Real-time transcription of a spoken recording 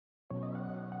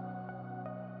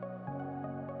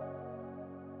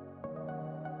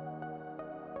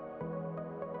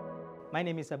My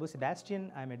name is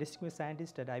Sebastian. I'm a distinguished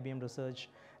scientist at IBM Research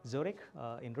Zurich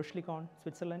in Ruschlikon,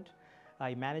 Switzerland.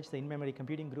 I manage the in-memory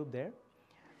computing group there.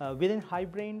 Within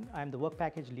HYBRAIN, I'm the work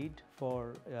package lead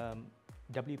for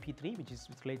WP3, which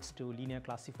relates to linear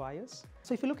classifiers.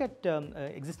 So if you look at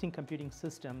existing computing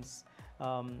systems,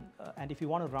 and if you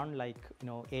want to run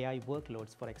AI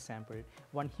workloads, for example,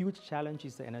 one huge challenge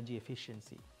is the energy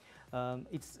efficiency.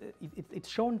 It's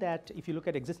shown that if you look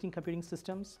at existing computing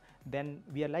systems, then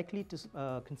we are likely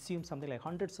to consume something like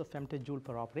hundreds of femtojoule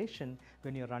per operation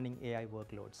when you're running AI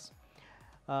workloads.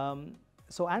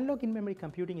 So analog in-memory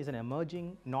computing is an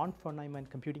emerging non-finite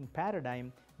computing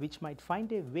paradigm which might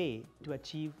find a way to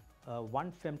achieve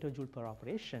 1 femtojoule per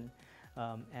operation,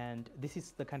 and this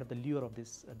is the kind of the lure of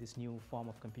this new form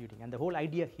of computing. And the whole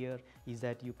idea here is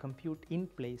that you compute in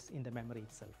place in the memory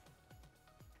itself.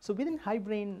 So within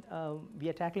HYBRAIN, we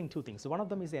are tackling two things. So one of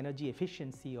them is the energy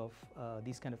efficiency of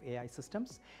these kind of AI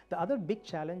systems. The other big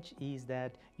challenge is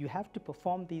that you have to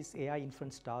perform these AI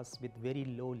inference tasks with very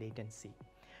low latency.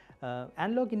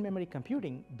 Analog in-memory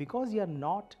computing, because you are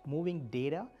not moving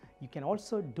data, you can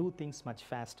also do things much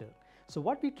faster. So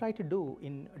what we try to do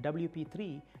in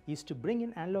WP3 is to bring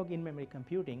in analog in-memory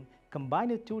computing, combine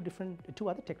with two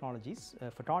other technologies,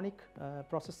 photonic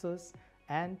processors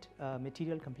and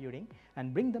material computing,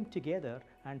 and bring them together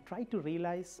and try to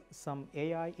realize some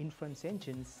AI inference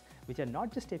engines which are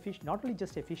not only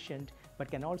just efficient, but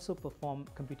can also perform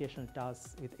computational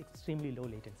tasks with extremely low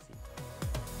latency.